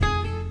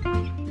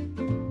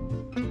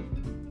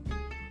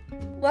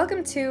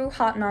Welcome to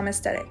Hot Mom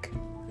Aesthetic.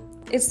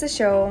 It's the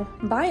show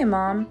by a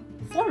mom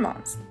for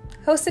moms,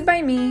 hosted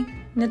by me,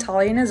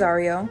 Natalia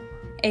Nazario,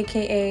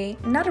 aka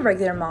not a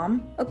regular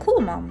mom, a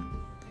cool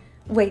mom.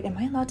 Wait, am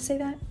I allowed to say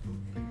that?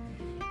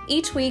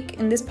 Each week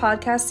in this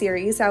podcast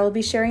series, I will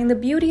be sharing the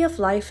beauty of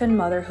life and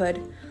motherhood,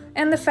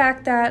 and the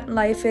fact that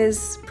life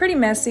is pretty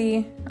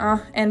messy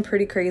and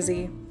pretty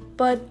crazy,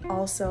 but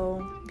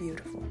also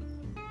beautiful.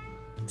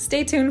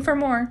 Stay tuned for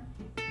more.